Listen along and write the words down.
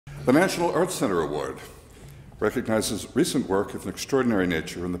The National Arts Center Award recognizes recent work of an extraordinary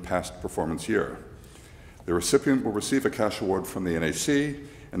nature in the past performance year. The recipient will receive a cash award from the NAC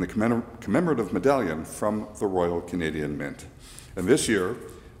and the commemorative medallion from the Royal Canadian Mint. And this year,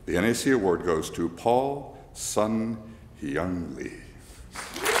 the NAC award goes to Paul Sun-Hyung Lee.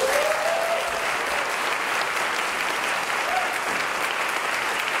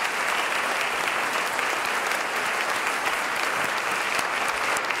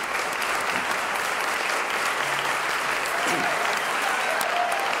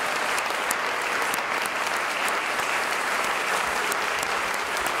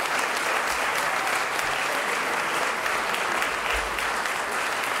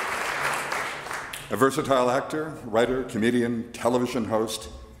 A versatile actor, writer, comedian, television host,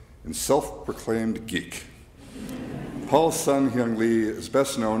 and self-proclaimed geek. Paul Sun-Hyung Lee is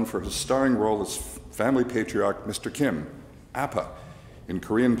best known for his starring role as family patriarch Mr. Kim, Appa, in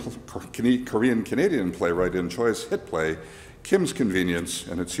Korean-Canadian playwright In Choi's hit play, Kim's Convenience,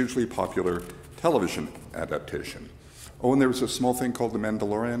 and its hugely popular television adaptation. Oh, and there was a small thing called The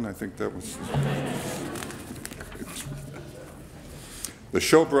Mandalorian, I think that was... The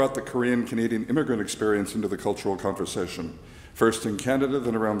show brought the Korean-Canadian immigrant experience into the cultural conversation, first in Canada,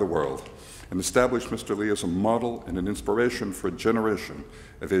 then around the world, and established Mr. Lee as a model and an inspiration for a generation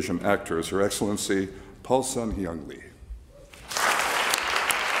of Asian actors. Her Excellency Paul Sun-Hyung Lee.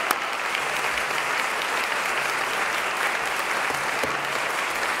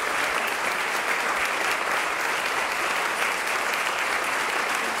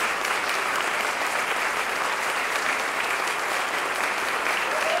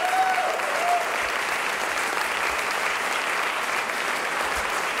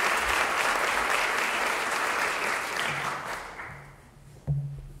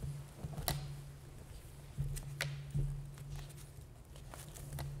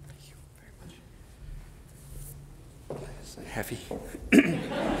 Heavy.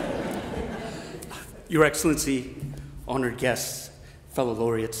 Your Excellency, honored guests, fellow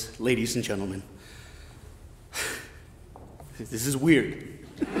laureates, ladies and gentlemen. This is weird.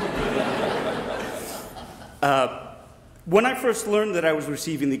 When I first learned that I was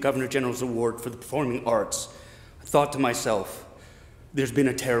receiving the Governor General's Award for the Performing Arts, I thought to myself, there's been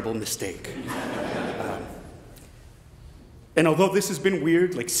a terrible mistake. And although this has been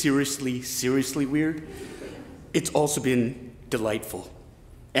weird, like seriously weird, it's also been delightful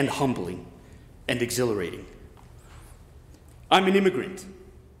and humbling and exhilarating. I'm an immigrant,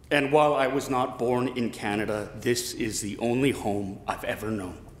 and while I was not born in Canada, this is the only home I've ever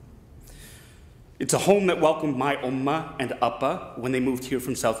known. It's a home that welcomed my Oma and Appa when they moved here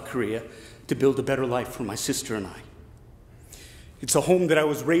from South Korea to build a better life for my sister and I. It's a home that I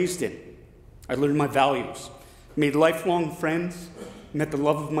was raised in. I learned my values, made lifelong friends, met the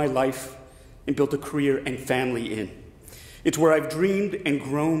love of my life, and built a career and family in. It's where I've dreamed and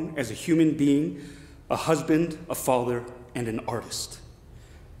grown as a human being, a husband, a father, and an artist.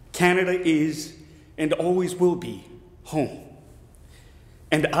 Canada is, and always will be, home.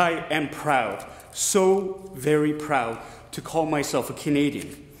 And I am proud, so very proud, to call myself a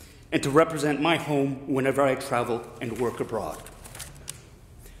Canadian and to represent my home whenever I travel and work abroad.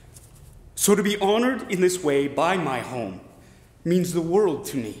 So to be honored in this way by my home means the world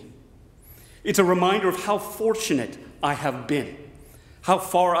to me. It's a reminder of how fortunate I have been, how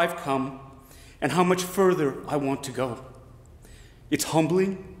far I've come, and how much further I want to go. It's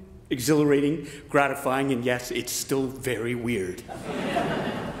humbling, exhilarating, gratifying, and yes, it's still very weird.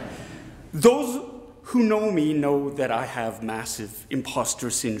 Those who know me know that I have massive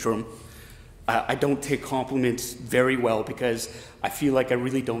imposter syndrome. I don't take compliments very well because I feel like I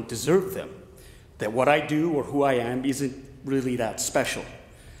really don't deserve them, that what I do or who I am isn't really that special.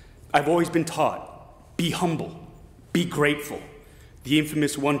 I've always been taught, be humble, be grateful, the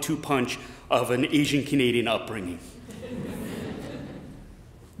infamous 1-2 punch of an Asian Canadian upbringing.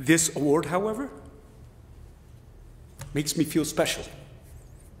 This award, however, makes me feel special,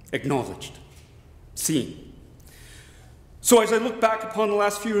 acknowledged, seen. So as I look back upon the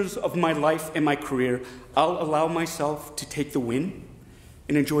last few years of my life and my career, I'll allow myself to take the win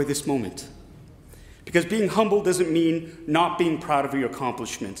and enjoy this moment. Because being humble doesn't mean not being proud of your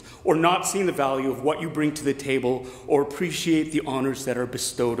accomplishments or not seeing the value of what you bring to the table or appreciate the honors that are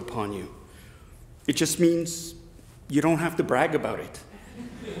bestowed upon you. It just means you don't have to brag about it.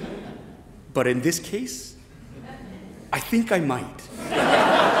 But in this case, I think I might.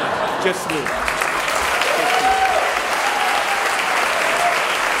 Just a little.